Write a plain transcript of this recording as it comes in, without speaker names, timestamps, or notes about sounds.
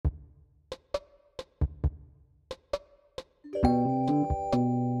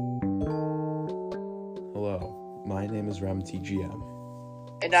name is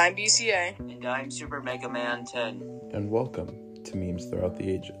RemTGM. And I'm BCA. And I'm Super Mega Man 10. And welcome to Memes Throughout the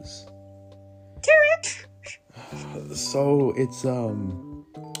Ages. So, it's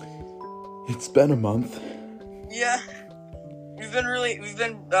been a month. Yeah. We've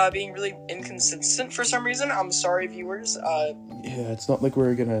been being really inconsistent for some reason. I'm sorry, viewers. Yeah, it's not like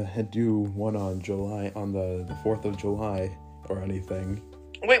we're gonna do one on the 4th of July or anything.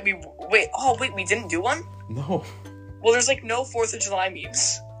 Wait, we didn't do one? No. Well, there's no 4th of July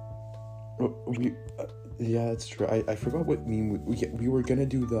memes. Yeah, that's true. I forgot what meme we were gonna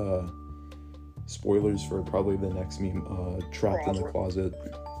do the spoilers for probably the next meme, Trapped in the Closet.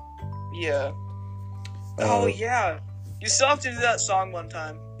 Yeah. Oh, yeah. You still have to do that song one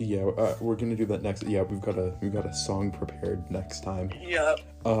time. Yeah, we're gonna do that next. Yeah, we've got a song prepared next time. Yeah.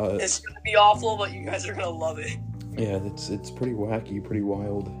 It's gonna be awful, but you guys are gonna love it. Yeah, it's pretty wacky, pretty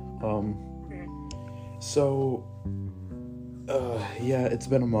wild. So, yeah, it's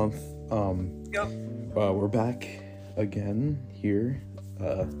been a month. Yep. We're back again here.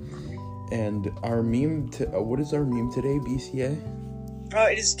 And our meme. What is our meme today, BCA?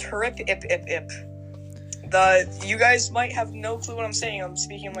 It is Turip Ip Ip Ip. You guys might have no clue what I'm saying. I'm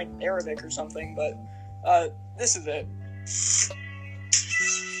speaking Arabic or something, but this is it.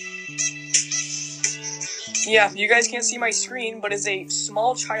 Yeah, you guys can't see my screen, but it's a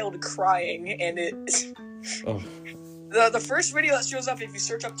small child crying, and it. Oh. The first video that shows up if you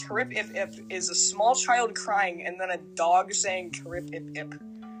search up Turip Ip Ip is a small child crying, and then a dog saying Turip Ip Ip.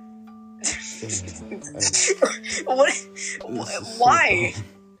 Why?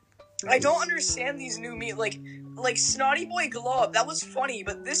 I don't understand these new memes. Like Snotty Boy Glow Up. That was funny,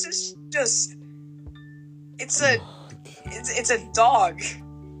 but this is just. It's a dog.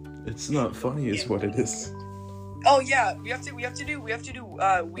 It's not funny, is what it is. Oh yeah, we have to do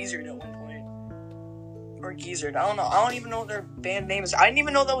Weezer at one point, or Geezer. I don't know. I don't even know what their band name is. I didn't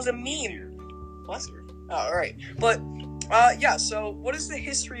even know that was a meme. What? Oh, all right, but yeah. So, what is the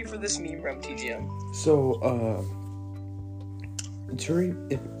history for this meme, RemTGM? So,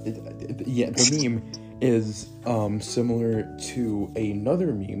 the meme is similar to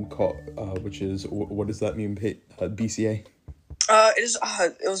another meme called which is what is that meme? BCA.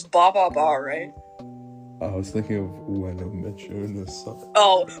 It was Ba Ba Ba, right? I was thinking of When I Met You in the Sun.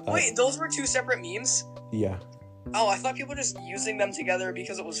 Oh, wait, those were two separate memes? Yeah. Oh, I thought people were just using them together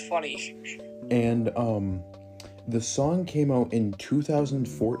because it was funny. And the song came out in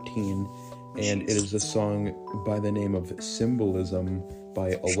 2014, and it is a song by the name of Symbolism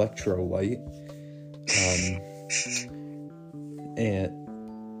by Electrolyte. And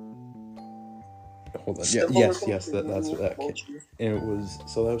hold on. Yeah, yes, that's that. And it was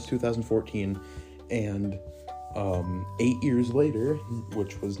that was 2014, and 8 years later,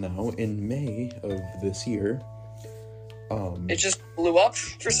 which was now in May of this year, it just blew up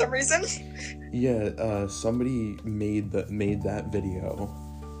for some reason. Yeah, somebody made that video,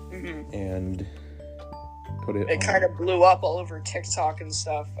 and put it. It kind of blew up all over TikTok and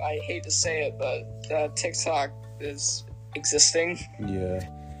stuff. I hate to say it, but TikTok is existing. Yeah.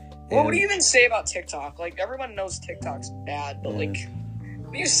 Well, what do you even say about TikTok? Everyone knows TikTok's bad, but what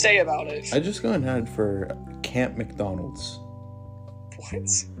do you say about it? I just got an ad for Camp McDonald's.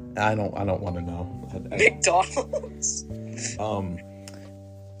 What? I don't want to know. McDonald's?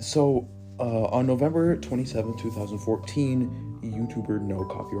 So, on November 27, 2014, YouTuber No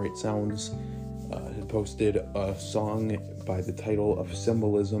Copyright Sounds had posted a song by the title of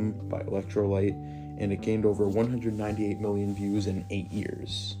Symbolism by Electrolyte, and it gained over 198 million views in 8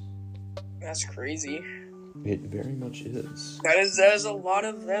 years. That's crazy. It very much is. That is a lot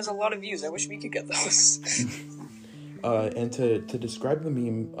of views. I wish we could get those. And to describe the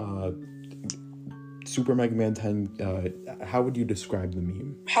meme, Super Mega Man 10, how would you describe the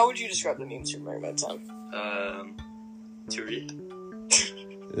meme? How would you describe the meme, Super Mega Man 10? To read.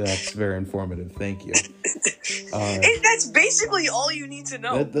 That's very informative. Thank you. That's basically all you need to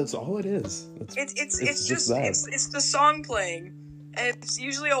know. That's all it is. It's just that. It's the song playing, and it's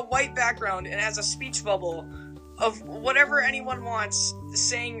usually a white background, and it has a speech bubble of whatever anyone wants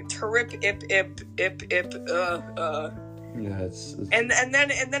saying Turip Ip Ip Ip Ip Yeah, it's... And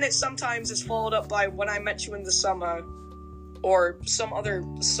then it sometimes is followed up by When I Met You in the Summer, or some other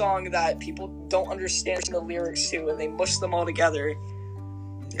song that people don't understand the lyrics to, and they mush them all together.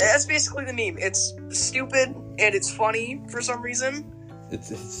 That's basically the meme. It's stupid, and it's funny for some reason.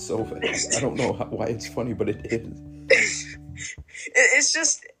 It's so funny. I don't know why it's funny, but it is. It's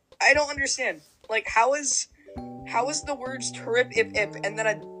just, I don't understand. How is the words Turip Ip Ip and then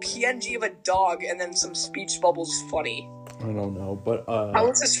a PNG of a dog and then some speech bubbles funny? I don't know, but How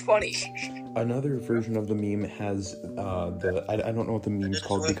is this funny? another version of the meme has I don't know what the meme's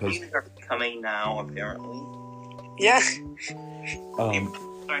called because Memes are coming now, apparently. Yeah. People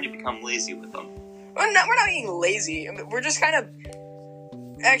are starting to become lazy with them. We're not being lazy. I mean, we're just kind of...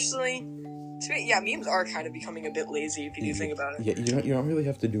 Actually... memes are kind of becoming a bit lazy if you do think about it. Yeah, you don't really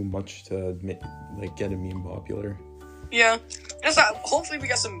have to do much to get a meme popular. Yeah. Just hopefully we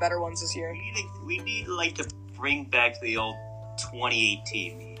get some better ones this year. We need to bring back the old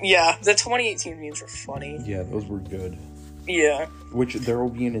 2018 memes. Yeah, the 2018 memes were funny. Yeah, those were good. Yeah. Which there will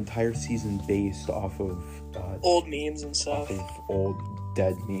be an entire season based off of Old memes and stuff. off of old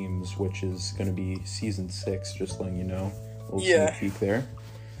dead memes, which is going to be season 6. Just letting you know, a little Yeah. sneak peek there.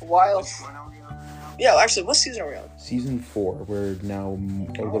 Wild. When are we on now? Yeah, actually, what season are we on? Season 4. We're now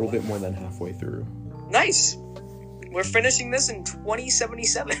a little bit more than halfway through. Nice. We're finishing this in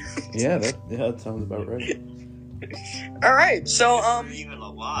 2077. Yeah, that sounds about right. All right, so We're even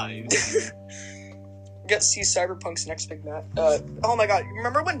alive. get to see Cyberpunk's next big match. Oh my god,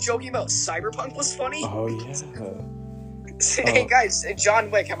 remember when joking about Cyberpunk was funny? Oh yeah. Hey guys, John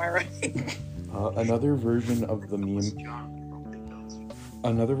Wick, am I right? Another version of the meme.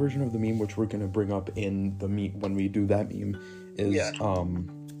 Another version of the meme, which we're gonna bring up in the meme when we do that meme, is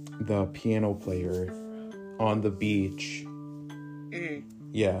the piano player on the beach.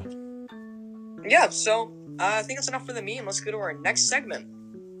 Yeah. Yeah, so I think that's enough for the meme. Let's go to our next segment.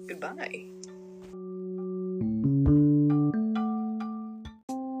 Goodbye.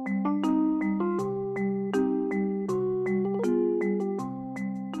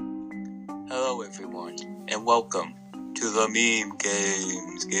 Hello, everyone, and welcome to the Meme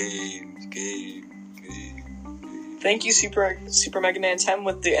Games. Thank you, Super Mega Man 10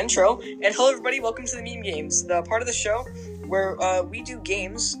 with the intro. And hello, everybody. Welcome to the Meme Games, the part of the show where we do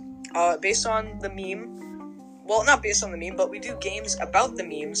games based on the meme. Well, not based on the meme, but we do games about the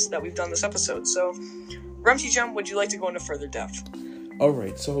memes that we've done this episode. So, RemTGM, would you like to go into further depth?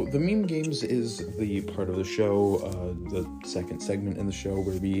 Alright, so the Meme Games is the part of the show, the second segment in the show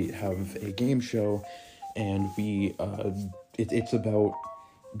where we have a game show, and it's about,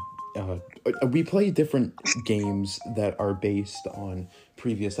 we play different games that are based on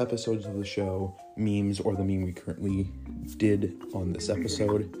previous episodes of the show, memes, or the meme we currently did on this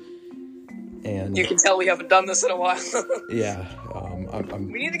episode. And You can tell we haven't done this in a while. yeah,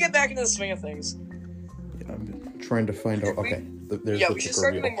 We need to get back into the swing of things. I'm trying to find out, okay, there's Yeah, the we should ticker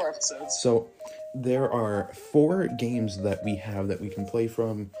start wheel. doing more episodes. So, there are 4 games that we have that we can play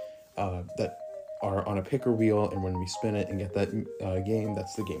from that are on a picker wheel, and when we spin it and get that game,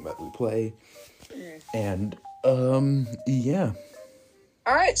 that's the game that we play. And, yeah.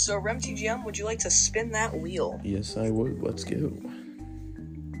 Alright, so RemTGM, would you like to spin that wheel? Yes, I would. Let's go.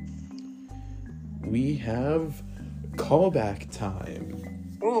 We have callback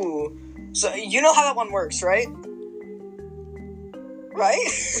time. Ooh. So, you know how that one works, right? Right?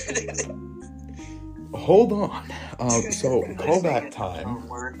 Hold on. So, callback time.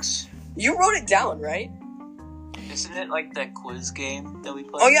 Works. You wrote it down, right? Isn't it like that quiz game that we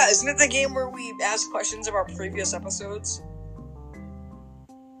played? Oh yeah, isn't it the game where we ask questions about previous episodes?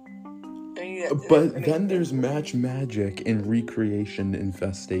 But then there's Match Magic and Recreation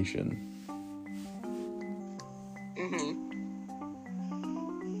Infestation.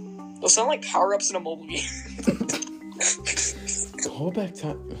 Those sound like power-ups in a mobile game. Callback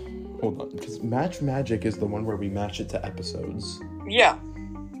time. Hold on, because Match Magic is the one where we match it to episodes. Yeah.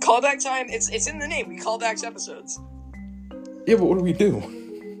 Callback time, it's in the name. We call back to episodes. Yeah, but what do we do?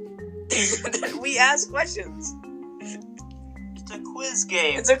 We ask questions. It's a quiz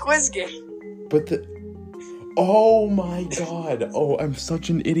game. It's a quiz game. But the... Oh my god. Oh, I'm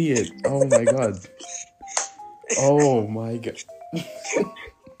such an idiot. Oh my god. Oh my god.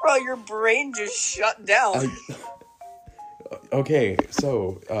 Bro, your brain just shut down. Okay,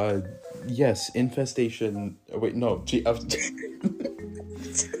 so, yes, Infestation... Wait, no.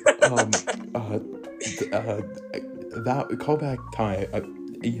 That callback time...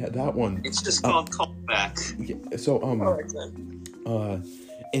 yeah, that one. It's just called callback. Yeah, so,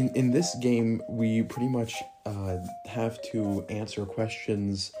 in this game, we pretty much have to answer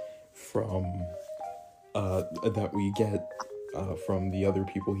questions from that we get from the other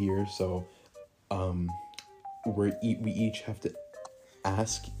people here. So we each have to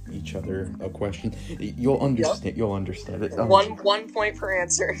ask each other a question. You'll understand. Yep. You'll understand it. One point per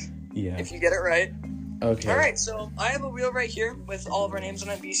answer. Yeah. If you get it right. Okay. Alright, so I have a wheel right here with all of our names on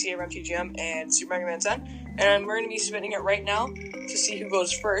it, BCA, RemTGM, and Super Mega Man 10. And we're going to be spinning it right now to see who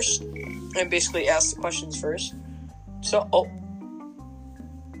goes first. And basically ask the questions first. So,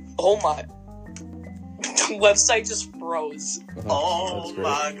 oh my. The website just froze. Oh that's great.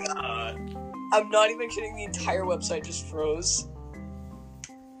 my god. I'm not even kidding, the entire website just froze.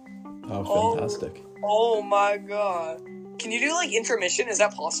 Oh, Oh. fantastic. Oh my god. Can you do, like, intermission? Is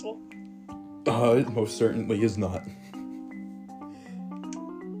that possible? It most certainly is not.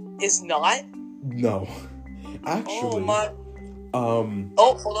 Is not? No. Actually, Oh my... um,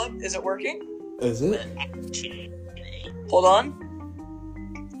 Oh, hold up. Is it working? is it? Hold on.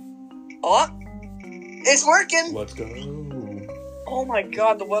 Oh, it's working! Let's go. Oh my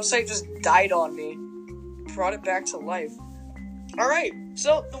god, the website just died on me. Brought it back to life. Alright,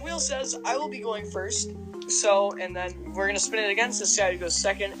 so the wheel says I will be going first. So, and then we're gonna spin it again to decide who goes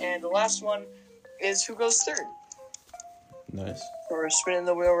second, and the last one is who goes third. Nice. So we're spinning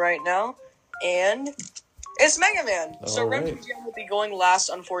the wheel right now, and it's Mega Man! So Alright. RemTGM will be going last,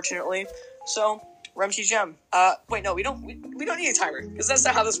 unfortunately. So, RemTGM. Wait, no, we don't need a timer, because that's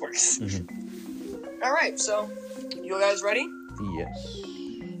not how this works. Mm-hmm. Alright, so, you guys ready? Yes.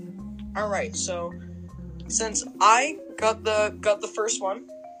 Alright, so since I got the first one,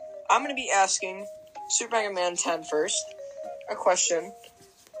 I'm gonna be asking Super Mega Man 10 first a question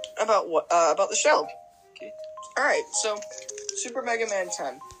about about the show. Okay. Alright, so Super Mega Man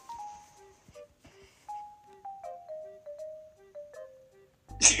 10.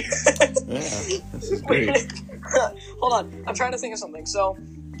 Yeah, this is great. Hold on, I'm trying to think of something. So,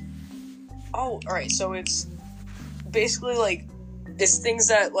 alright, so it's basically like it's things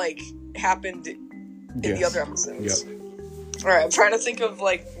that like happened in the Yes. other episodes. Yep. Alright, I'm trying to think of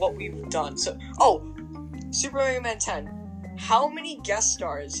like what we've done. So, Super Mega Man 10. How many guest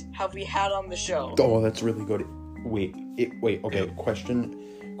stars have we had on the show? Oh, that's really good. Wait. Okay. Question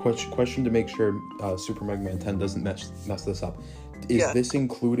to make sure Super Mega Man 10 doesn't mess this up. Is Yeah. this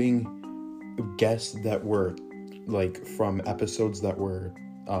including guests that were like from episodes that were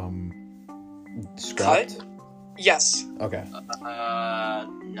scrapped? Cut? Yes. Okay.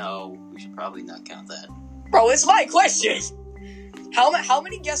 No, we should probably not count that. Bro, it's my question! How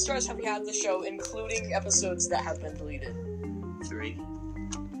many guest stars have we had on the show, including episodes that have been deleted? 3.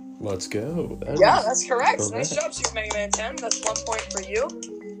 Let's go. Yeah, that's correct. correct. Nice job, Super Mega Man 10. That's 1 point for you.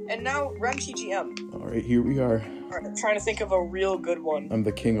 And now, RemTGM. All right, here we are. Alright, I'm trying to think of a real good one. I'm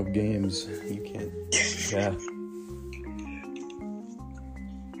the king of games. You can't. Yeah.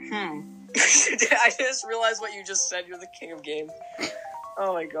 I just realized what you just said. You're the king of game.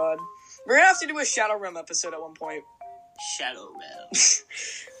 Oh my god. We're gonna have to do a Shadow Realm episode at one point. Shadow Realm.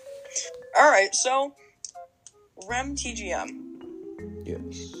 Alright, so RemTGM.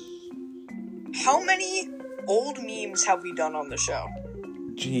 Yes. How many old memes have we done on the show?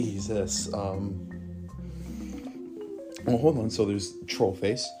 Jesus. Well, hold on. So there's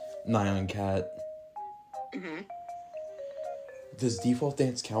Trollface, Nyan Cat. Mm-hmm. Does Default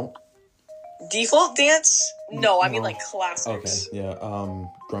Dance count? Default Dance? No, I mean No. like classics. Okay. Yeah.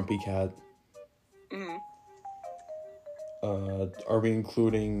 Grumpy Cat. Mm-hmm. Are we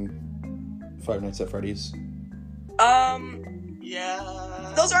including Five Nights at Freddy's?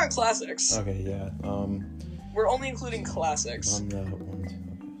 Yeah. Those aren't classics. Okay. Yeah. We're only including classics. On that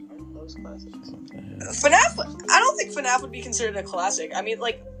one. Those classics. FNAF, I don't think FNAF would be considered a classic. I mean,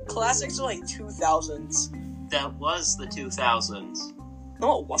 like, classics are like 2000s. That was the 2000s.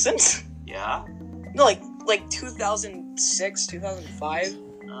 No, it wasn't. Yeah? No, like 2006, 2005.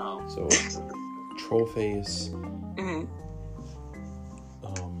 Oh. So, Trollface, Mm-hmm.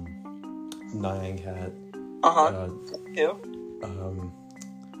 Nyan Cat. Uh-huh. Ew.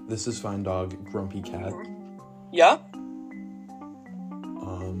 This is Fine Dog, Grumpy Cat. Yeah?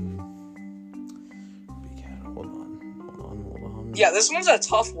 Grumpy Cat. Hold on. Yeah, this one's a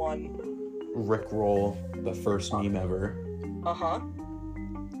tough one. Rickroll, the first meme ever. Uh-huh.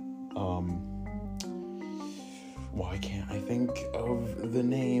 Why can't I think of the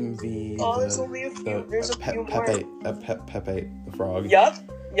name? There's only a few. There's a few more. Pepe the Frog.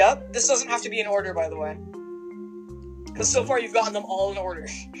 Yep. This doesn't have to be in order, by the way. Because so far you've gotten them all in order.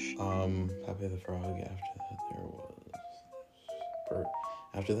 Pepe the Frog.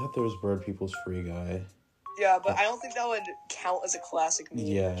 After that there was Bird People's Free Guy. Yeah, but I don't think that would count as a classic meme.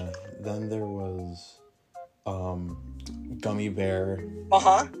 Yeah. Then there was Gummy Bear.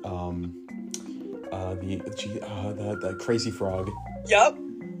 Uh-huh. The Crazy Frog. Yep.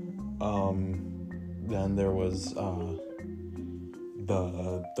 Then there was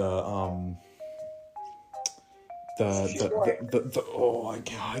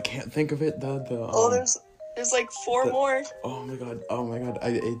I can't think of it. There's like four more. Oh my god.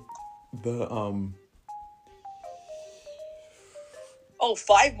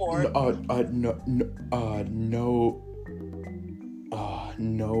 Five more.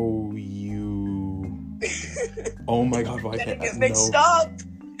 No, you. Oh my god, why Getting can't it mixed up.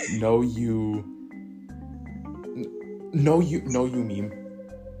 No, you meme.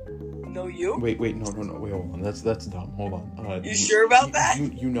 No, you? Wait, no, wait, hold on. That's dumb. Hold on. You sure about that?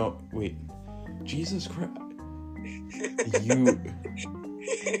 You know, wait. Jesus Christ. You.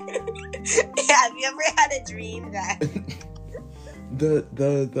 Have you ever had a dream that The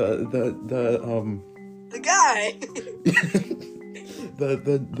guy?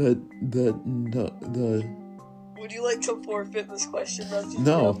 Would you like to forfeit this question?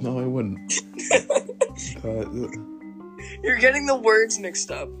 No, I wouldn't. You're getting the words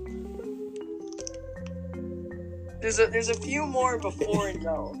mixed up. There's a few more before and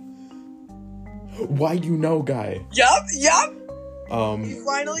no. Why you know guy? Yup. He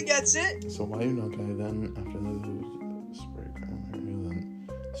finally gets it. So why you know guy? Then after the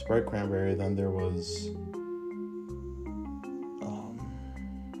Sprite Cranberry, then there was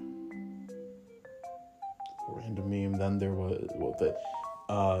random meme. Then there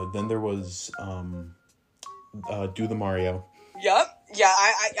was Do the Mario. Yup. Yeah,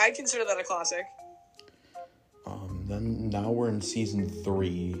 I consider that a classic. Then now we're in season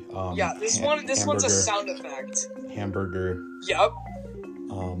 3. This one's a sound effect. Hamburger. Yup.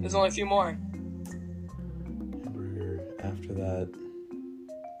 There's only a few more. Hamburger. After that,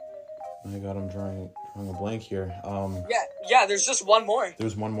 my God, I'm drawing a blank here. Yeah. There's just one more.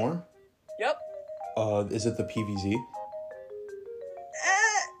 There's one more. Yep. Is it the PVZ?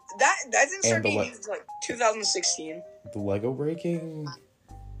 That didn't start And the being used until, like 2016. The Lego breaking?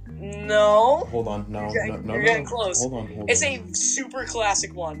 No. Hold on, no. You're getting close. Hold on. It's a super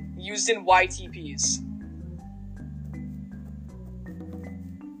classic one used in YTPs.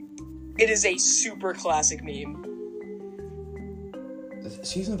 It is a super classic meme.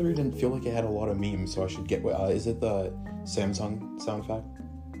 Season 3 didn't feel like it had a lot of memes, so I should get. Is it the Samsung sound effect?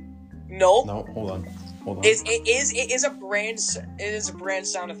 Nope. No, hold on. It is a brand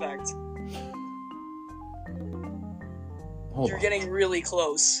sound effect. You're getting really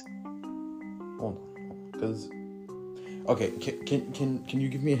close. Hold on, because. Okay, can you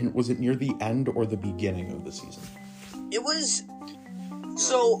give me a hint? Was it near the end or the beginning of the season? It was.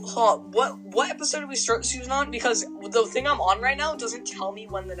 So, what episode did we start the season on? Because the thing I'm on right now doesn't tell me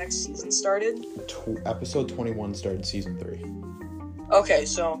when the next season started. Episode 21 started season 3. Okay,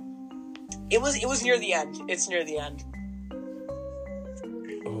 so it was near the end. It's near the end.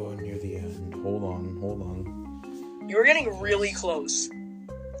 Oh, near the end. Hold on. You were getting really close.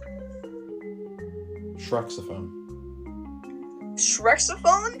 Shrexophone.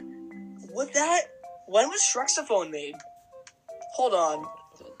 Shrexophone? When was Shrexophone made? Hold on.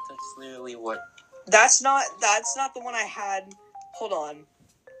 That's literally what. That's not the one I had. Hold on.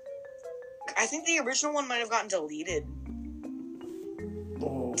 I think the original one might have gotten deleted.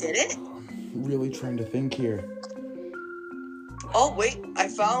 Oh, did it? I'm really trying to think here. Oh wait, I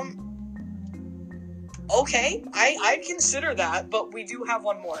found. Okay, I'd consider that, but we do have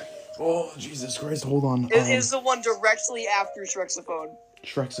one more. Oh, Jesus Christ, hold on. It is the one directly after Shrexophone.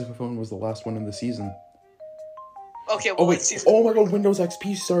 Shrexophone was the last one in the season. Okay, well, oh wait, oh my God, Windows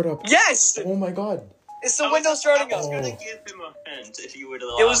XP startup. Yes! Oh my God. It's the Windows starting I up. was gonna give him a hint if you would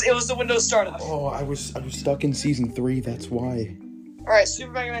allow. It was the Windows startup. Oh, I was stuck in season 3, that's why. Alright,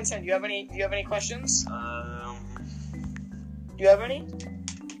 Super Mega Man 10, do you have any questions? Do you have any?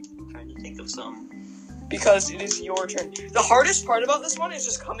 Trying to think of some. Because it is your turn. The hardest part about this one is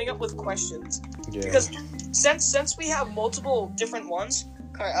just coming up with questions. Yeah. Because since we have multiple different ones,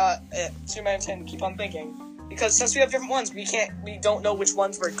 Super Mega Man 10, keep on thinking. Because since we have different ones, we don't know which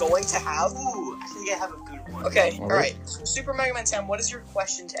ones we're going to have. Ooh, I think I have a good one. Okay, alright. Super Mega Man 10, what is your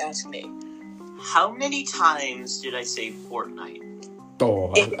question to ask me? How many times did I say Fortnite?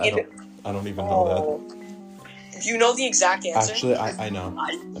 Oh, I don't even know that. Do you know the exact answer? Actually, I know.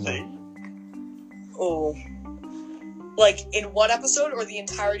 I think. Oh. Like, in one episode or the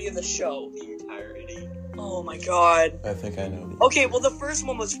entirety of the show? The entirety. Oh my God. I think I know. Okay, well the first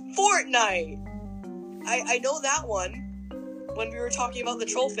one was Fortnite! I know that one. When we were talking about the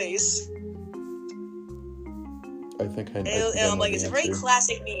troll face. I think I know. And I'm like, it's a very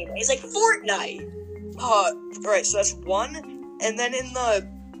classic meme. And he's like, Fortnite! Alright, so that's one. And then in the,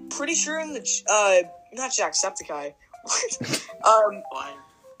 pretty sure in the, not Jacksepticeye. What?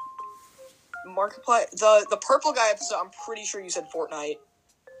 Markiplier, the purple guy episode, I'm pretty sure you said Fortnite.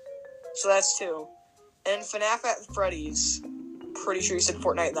 So that's 2. And FNAF at Freddy's, pretty sure you said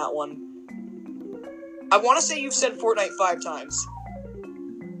Fortnite in that one. I want to say you've said Fortnite 5 times.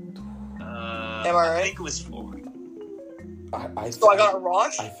 Am I right? I think it was 4. So I got it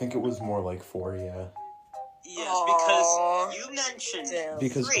wrong? I think it was more like 4, yeah. Yes, Aw. because you mentioned Damn.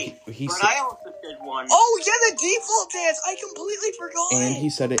 Because 3, he but said, I also did one. Oh yeah, the default dance. I completely forgot. and he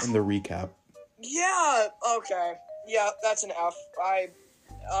said it in the recap. Yeah. Okay. Yeah, that's an F.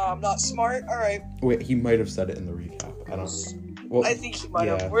 I'm not smart. All right. Wait, he might have said it in the recap. I don't. Well, I think he might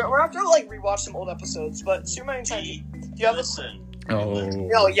yeah. have. We're gonna have to like rewatch some old episodes. But Super Mario Times. Do you have a? Listen. Oh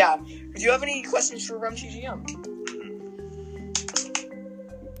Oh. yeah. Do you have any questions for RemTGM?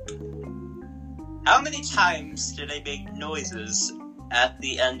 How many times did I make noises at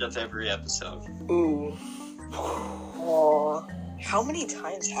the end of every episode? Ooh. Aw. How many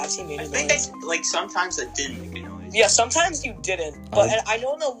times has he made I a think noise? sometimes I didn't make a noise. Yeah, sometimes you didn't. But I- and I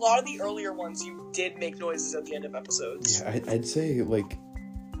know in a lot of the earlier ones you did make noises at the end of episodes. Yeah, I'd say like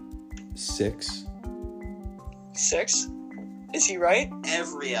 6. 6? Is he right?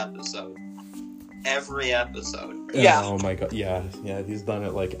 Every episode. Every episode. Yeah. Oh my god. Yeah. He's done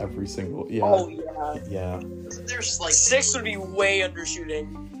it like every single. Yeah. Oh yeah. Yeah. There's like 6 would be way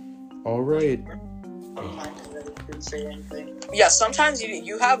undershooting. All right. sometimes I didn't say anything. Yeah, sometimes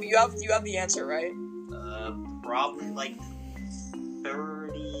you have the answer, right? Probably like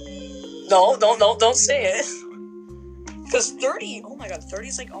 30. No, don't say it. Because 30, oh my god, 30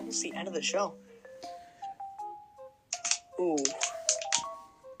 is like almost the end of the show. Ooh.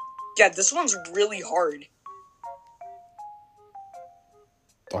 Yeah, this one's really hard.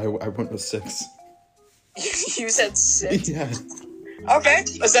 I went with 6. You said 6. Yeah. Okay,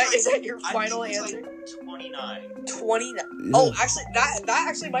 is that your I final think it's answer? like 29. 29. Yeah. Oh, actually, that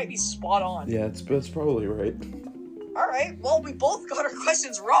actually might be spot on. Yeah, that's probably right. All right, well, we both got our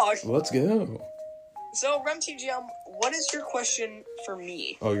questions wrong. Let's go. So, RemTGM, what is your question for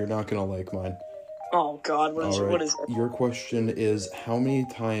me? Oh, you're not gonna like mine. Oh God, what is All right. what is it? Your question is, how many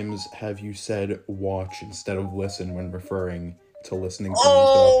times have you said watch instead of listen when referring to listening to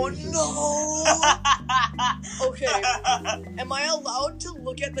Oh news pages? no! Okay, am I allowed to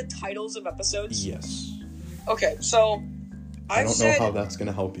look at the titles of episodes? Yes. Okay, so I I've don't said know how that's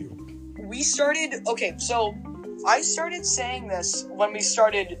gonna help you. we started. Okay, so I started saying this when we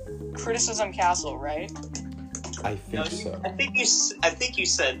started Criticism Castle, right? I think so. I think you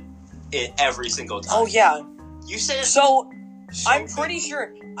said it every single time. Oh yeah. You said it So so I'm pretty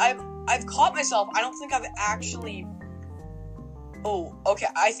sure I've caught myself. I don't think I've actually. Oh, okay.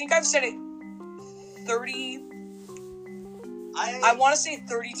 I think I've said it 30. I want to say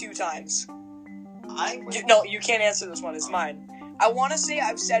 32 times. No, you can't answer this one. It's mine. I want to say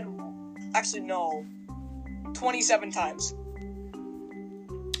I've said. Actually, no. 27 times.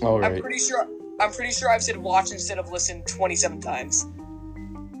 All right. I'm pretty sure I've said watch instead of listen 27 times.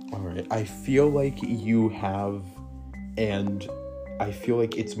 All right. I feel like you have, and I feel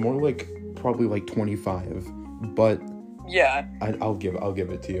like it's more like probably like 25, but Yeah. I'll give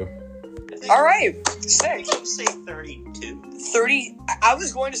it to you. All right. I Sick. think you say 32. 30. I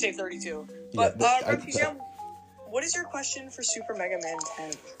was going to say 32. But, Yeah, RemTGM, what is your question for Super Mega Man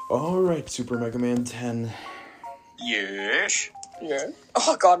 10? All right, Super Mega Man 10. Yes. Yeah.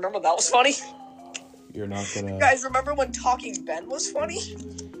 Oh God, remember that was funny? You're not gonna. You guys remember when Talking Ben was funny?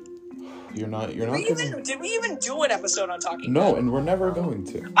 You're not Did gonna. we even do an episode on Talking No, Ben? and we're never going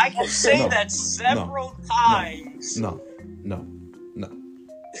to. I can say No. that several times. No.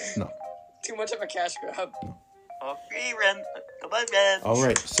 Too much of a cash grab. Okay, Ren. Come on, Ren. All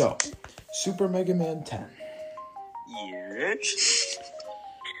right, so Super Mega Man 10. Yes.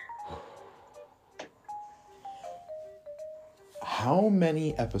 How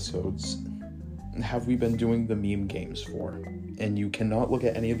many episodes have we been doing the meme games for? And you cannot look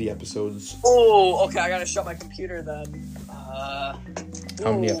at any of the episodes. Oh, okay, I gotta shut my computer then. How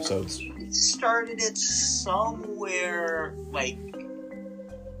many Ooh. episodes? We started it somewhere, like,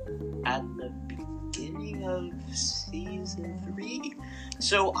 at the beginning of season 3.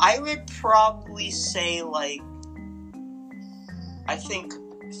 So I would probably say, like, I think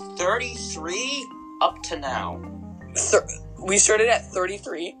 33 up to now. We started at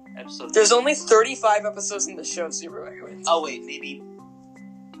 33. Episode. There's only 35 episodes in the show, Super Mega Man. Oh, wait, maybe.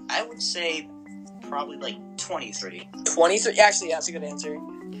 I would say probably like 23. 23? Actually, yeah, that's a good answer.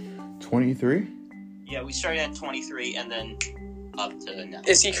 23? Yeah, we started at 23 and then up to now.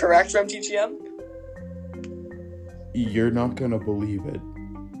 Is he correct, RemTGM? You're not gonna believe it,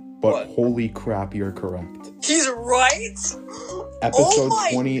 but What? holy crap, you're correct. He's right? Episode Oh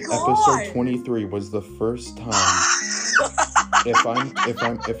my 20, God. episode 23 was the first time.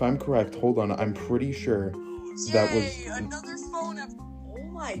 if I'm correct, hold on, I'm pretty sure that was. Yay, another phone. Oh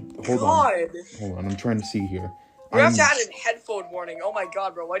my Hold God. Hold on, I'm trying to see here. We have I'm- to add a headphone warning. Oh my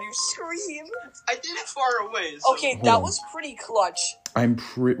God, bro. Why do you scream? I did it far away. So. Okay, Hold that on. was pretty clutch.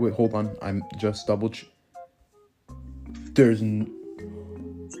 Wait, hold on. I'm just double. There's no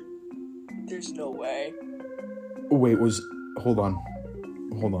way. Wait, hold on.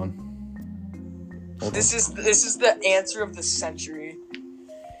 This is the answer of the century.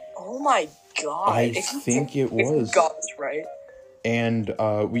 Oh my god! I think it was. If you got this right. And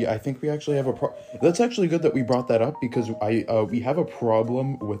I think we actually have That's actually good that we brought that up because we have a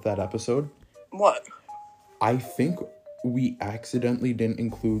problem with that episode. What? I think we accidentally didn't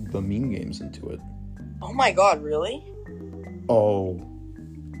include the meme games into it. Oh my god! Really? Oh,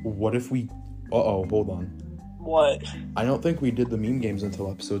 what if we? Hold on. What? I don't think we did the meme games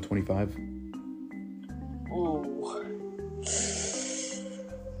until episode 25. Ooh.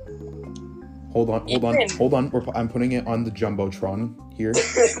 Hold on. I'm putting it on the Jumbotron here.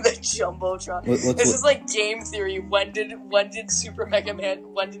 The Jumbotron. This is like game theory. When did Super Mega Man?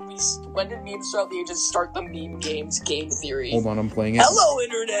 When did memes throughout the ages start the meme games? Game theory. Hold on, I'm playing it. Hello,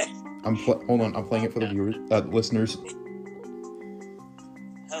 internet. Hold on, I'm playing it for the viewers, listeners.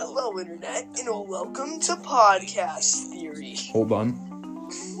 Hello, internet, and welcome to Podcast Theory. Hold on.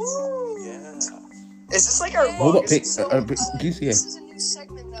 Woo! Yeah. Is this like our Hold up, longest? DCA. This is a new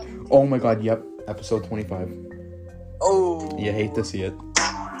segment that we Oh my god, yep, episode 25. Oh. You hate to see it.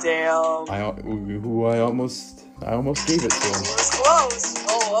 Damn. I almost gave it to him. It was close.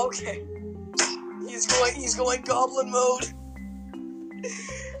 Oh, okay. He's going goblin mode.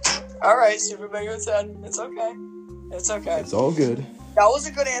 Alright, Super Mega 10. It's okay. It's okay. It's all good. That was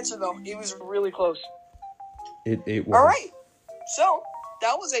a good answer, though. It was really close. It was. Alright. So,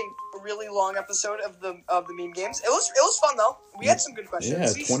 that was a really long episode of the meme games. It was fun, though. We had some good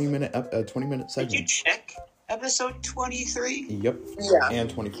questions. Yeah, 20 minute Did you segment. check episode 23? Yep. Yeah. And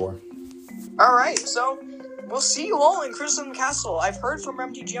 24. Alright, so we'll see you all in Crystal Castle. I've heard from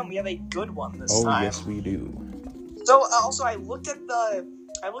MTGM we have a good one this Oh, time. yes, we do. So, also, I looked at the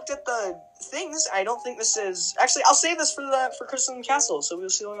things. I don't think this is... Actually, I'll save this for Crystal Castle, so we'll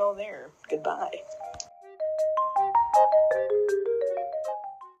see you all there. Goodbye.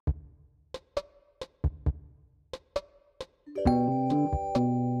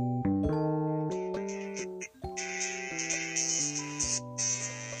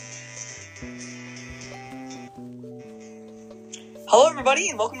 Hello, everybody,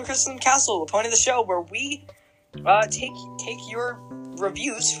 and welcome to Crystal Castle, the point of the show where we take your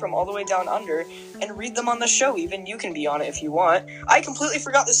reviews from all the way down under and read them on the show. Even you can be on it if you want. I completely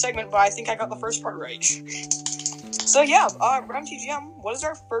forgot this segment, but I think I got the first part right. So yeah, MTGM, what is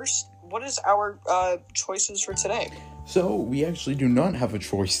our choices for today? So, we actually do not have a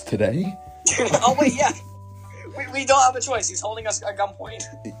choice today. Oh wait, yeah. We don't have a choice. He's holding us at gunpoint.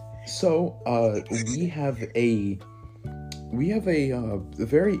 So, we have a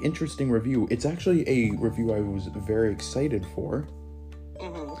very interesting review. It's actually a review I was very excited for.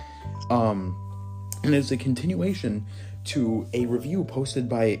 Mm-hmm. And it's a continuation to a review posted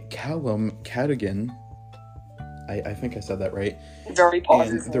by Callum Cadigan. I think I said that right. Very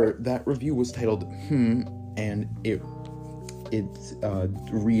positive. And that review was titled and it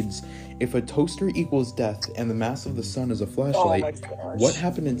reads, if a toaster equals death and the mass of the sun is a flashlight, what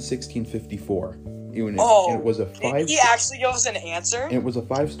happened in 1654? And it was a Did he actually give us an answer? It was a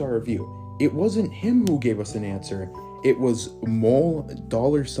 5-star review. It wasn't him who gave us an answer. It was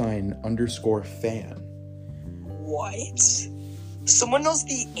mole$_fan. What? Someone knows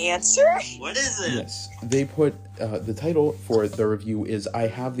the answer? What is it? Yes. They put, the title for the review is, I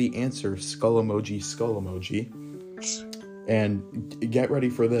have the answer, skull emoji, skull emoji. And get ready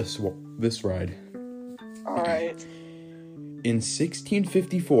for this ride. Alright. In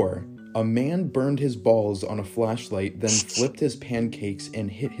 1654, a man burned his balls on a flashlight, then flipped his pancakes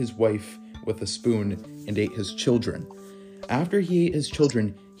and hit his wife with a spoon and ate his children. After he ate his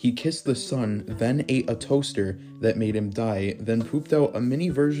children, he kissed the sun, then ate a toaster that made him die, then pooped out a mini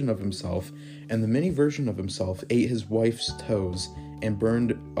version of himself, and the mini version of himself ate his wife's toes and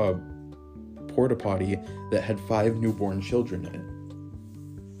burned a porta potty that had 5 newborn children in it.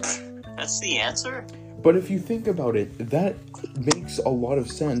 That's the answer? But if you think about it, that makes a lot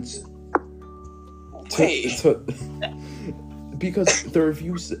of sense. Because the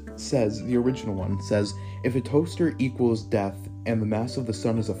review says, the original one says, if a toaster equals death and the mass of the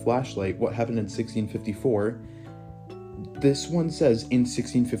sun is a flashlight, what happened in 1654? This one says, in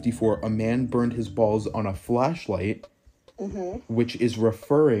 1654, a man burned his balls on a flashlight, which is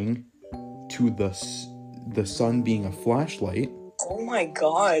referring to the sun being a flashlight. Oh my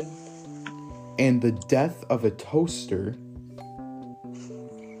god. And the death of a toaster,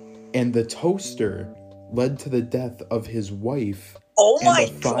 and the toaster led to the death of his wife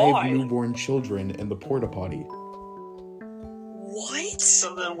and the 5 newborn children in the porta potty. What?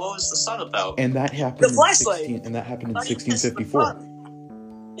 So then what was the sun about? And that happened. The flashlight. In 1654.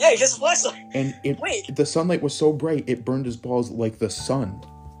 1654. Yeah, because the flashlight. And Wait. the sunlight was so bright it burned his balls like the sun.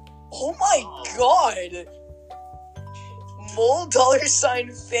 Oh my god! Mole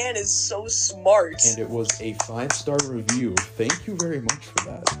 $fan is so smart. And it was a 5-star review. Thank you very much for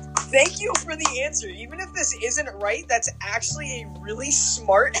that. Thank you for the answer. Even if this isn't right, that's actually a really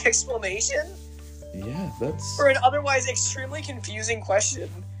smart explanation Yeah, that's... for an otherwise extremely confusing question.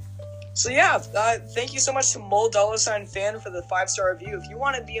 So yeah, thank you so much to Mole $fan for the 5-star review. If you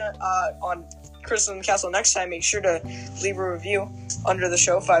want to be on Criticism Castle next time, make sure to leave a review under the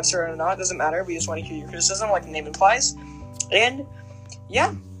show, 5-star or not, doesn't matter. We just want to hear your criticism, like the name implies. And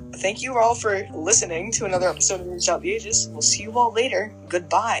yeah, thank you all for listening to another episode of Reach Out the Ages. We'll see you all later.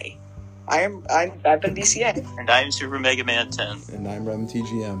 Goodbye. I've been DCA. And I'm Super Mega Man 10. And I'm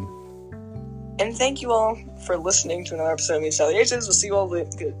RemTGM. And thank you all for listening to another episode of Reach Out the Ages. We'll see you all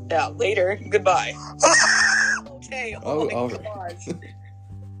later. Goodbye. Okay. Oh, my all gosh.